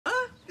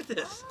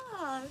this?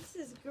 Oh, this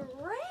is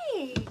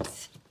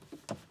great.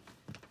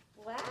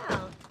 Wow.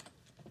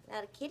 A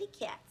lot of kitty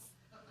cats.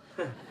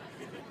 Hey,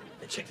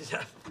 check this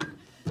out.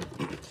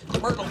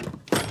 Myrtle.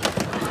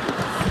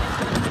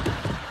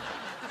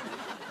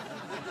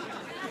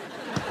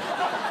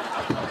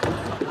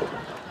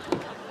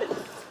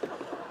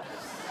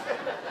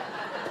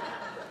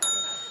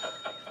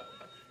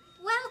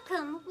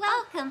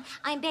 Welcome.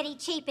 I'm Betty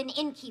Chapin,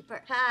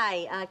 innkeeper.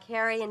 Hi,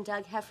 Carrie and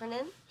Doug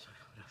Heffernan.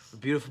 A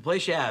beautiful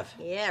place you have.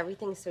 Yeah,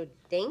 everything's so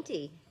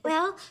dainty.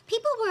 Well,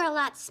 people were a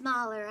lot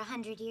smaller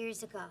 100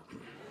 years ago.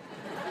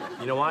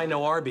 You know, I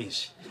know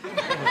Arby's.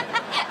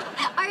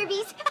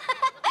 Arby's?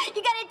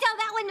 You gotta tell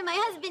that one to my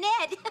husband,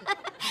 Ed.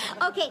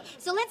 Okay,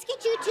 so let's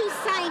get you two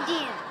signed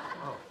in.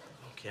 Oh,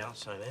 okay, I'll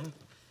sign in.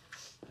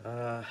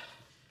 Where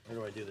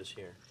do I do this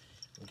here?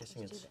 I'm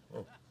guessing it's...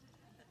 Oh.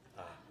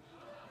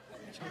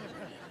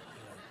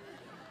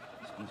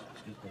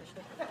 Excuse me.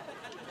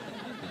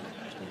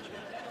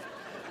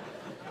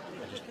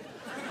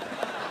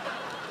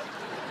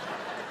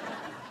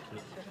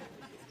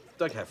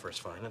 Doug Heifer's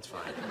fine, that's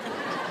fine.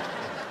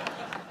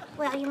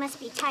 Well, you must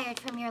be tired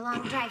from your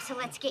long drive, so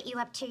let's get you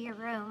up to your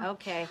room.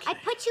 Okay. I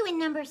put you in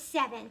number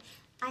 7.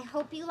 I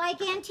hope you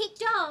like antique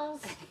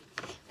dolls.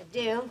 I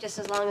do, just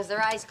as long as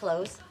their eyes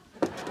close.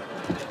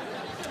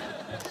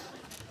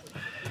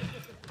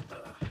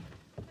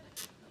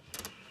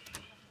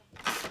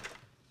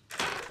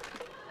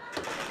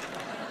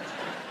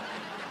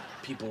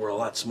 People were a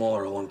lot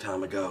smaller a long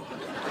time ago.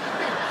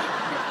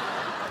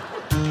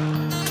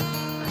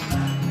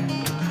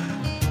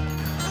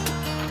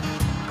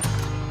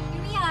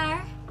 Here we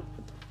are.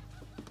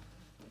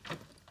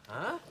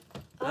 Huh?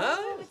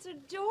 Oh, it's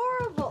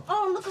adorable.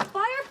 Oh, look, a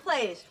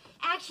fireplace.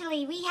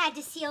 Actually, we had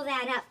to seal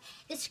that up.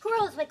 The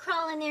squirrels would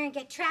crawl in there and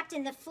get trapped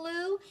in the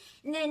flue,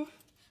 and then,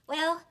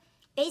 well,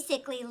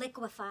 basically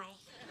liquefy.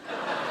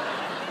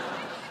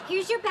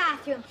 Here's your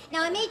bathroom.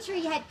 Now, I made sure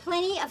you had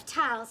plenty of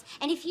towels,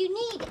 and if you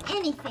need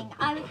anything,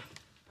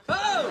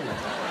 Oh!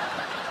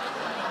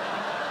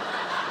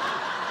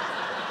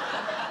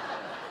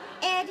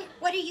 Ed,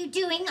 what are you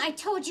doing? I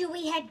told you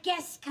we had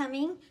guests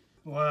coming.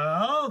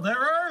 Well, they're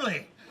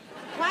early.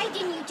 Why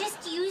didn't you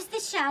just use the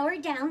shower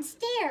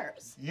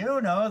downstairs?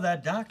 You know,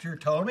 that doctor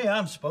told me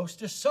I'm supposed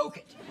to soak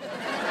it.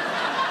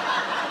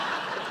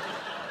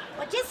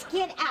 Well, just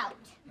get out.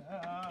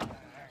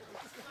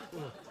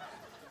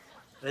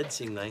 That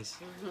seemed nice.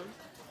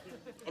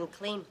 Mm-hmm. And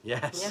clean.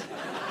 Yes.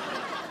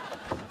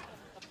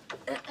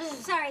 Yeah.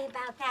 Sorry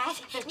about that.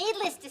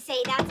 Needless to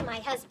say, that's my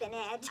husband,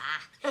 Ed.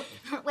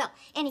 Well,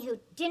 anywho,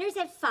 dinner's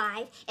at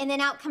 5, and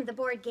then out come the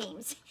board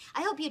games.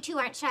 I hope you two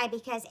aren't shy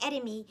because Ed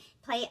and me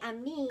play a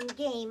mean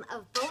game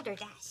of Boulder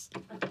Dash.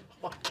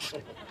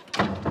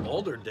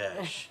 Boulder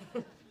Dash.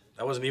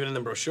 That wasn't even in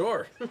the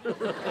brochure.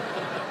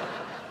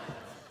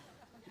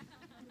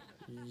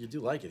 You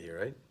do like it here,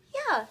 right?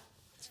 Yeah,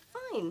 it's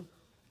fine.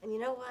 And you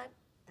know what?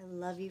 I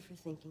love you for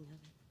thinking of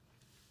it.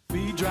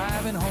 Be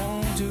driving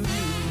home to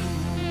you.